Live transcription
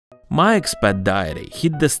My expat diary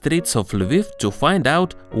hit the streets of Lviv to find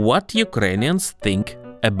out what Ukrainians think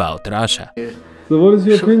about Russia. So what is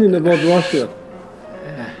your opinion about Russia?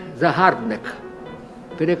 Загарбник.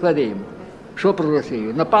 Перекладаємо. Що про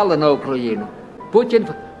Росію? Напали на Україну.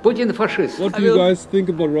 Путін фашист. What do you guys think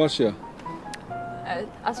about Russia?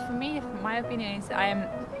 As for me, my opinion is I am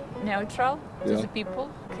neutral to the people.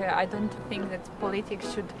 I don't think that politics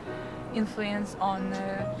should influence on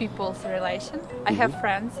people's relation. I have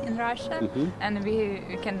friends in Russia, and we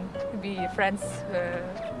can be friends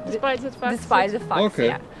Despite the facts. Okay,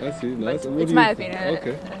 yeah. I see. Nice. And what It's do you my think? opinion.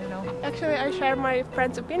 Okay. Actually, I share my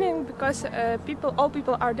friend's opinion because all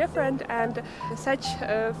people are different, and such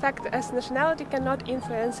fact as nationality cannot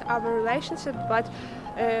influence our relationship. But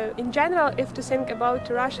in general, if to think about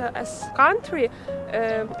Russia as country,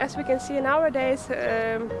 as we can see nowadays,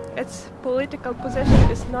 its political position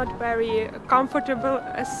is not very comfortable,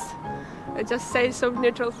 as I just say, so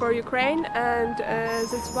neutral for Ukraine, and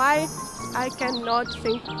that's why I cannot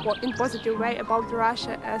think in positive way about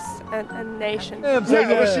Russia as a nation.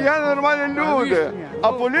 Росіяни нормальні люди,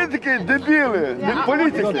 а політики дебіли,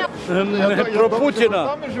 політики. Про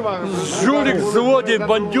Путіна, жулік, злодій,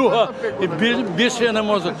 бандюга, і більше я не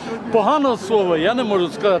можу. Поганого слова я не можу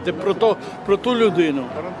сказати про ту людину,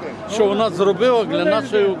 що вона зробила для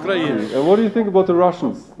нашої України. And what do you think about the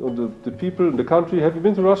Russians, or the people in the country? Have you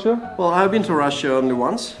been to Russia? Well, I've been to Russia only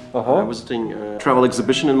once, visiting a travel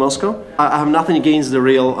exhibition in Moscow. I have nothing against the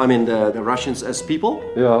Russians as people.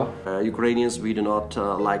 Yeah. Ukrainians, we do not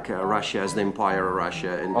like Russia as the empire of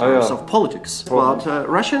Russia in terms of politics. But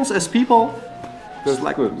Russians as people, there's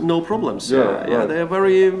like no problems. Yeah, they're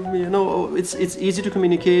very, it's easy to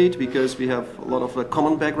communicate because we have a lot of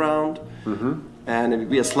common background. And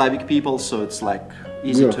we are Slavic people, so it's like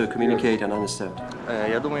easy to communicate and understand.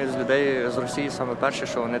 Я думаю, з людей з Росії саме перше,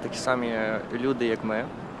 що вони такі самі люди, як ми.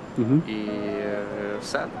 І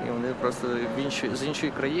все. І вони просто з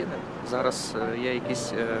іншої країни. Зараз є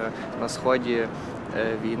якісь на Сході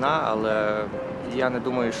війна, але я не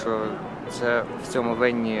думаю, що це в цьому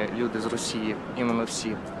винні люди з Росії, іменно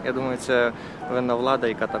всі. Я думаю, це винна влада,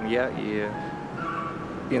 яка там є,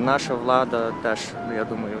 і наша влада теж, я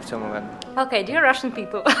думаю, в цьому винна. Okay, dear Russian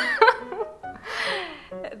people.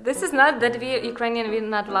 This is not that we Ukrainian will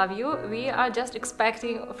not love you. We are just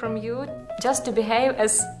expecting from you just to behave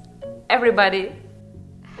as everybody.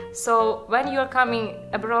 So when you are coming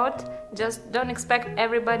abroad, just don't expect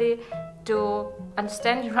everybody to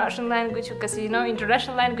understand your Russian language, because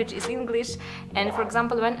international language is English. And for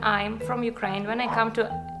example, when I'm from Ukraine, when I come to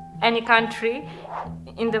any country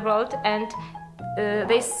in the world and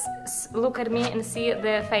they look at me and see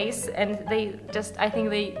the face, and I think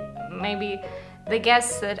they guess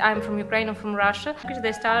that I'm from Ukraine or from Russia.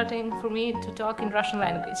 They're starting for me to talk in Russian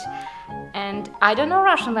language. And I don't know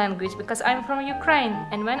Russian language because I'm from Ukraine.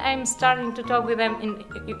 And when I'm starting to talk with them in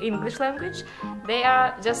English language, they are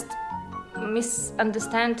just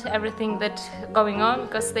misunderstand everything that's going on,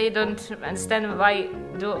 because they don't understand why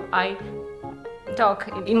do I talk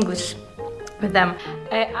in English with them.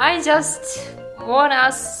 I just want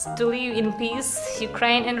us to live in peace,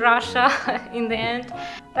 Ukraine and Russia, in the end.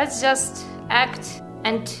 Let's just act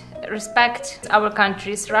and respect our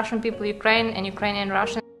countries, Russian people, Ukraine, and Ukrainian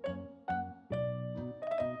Russian.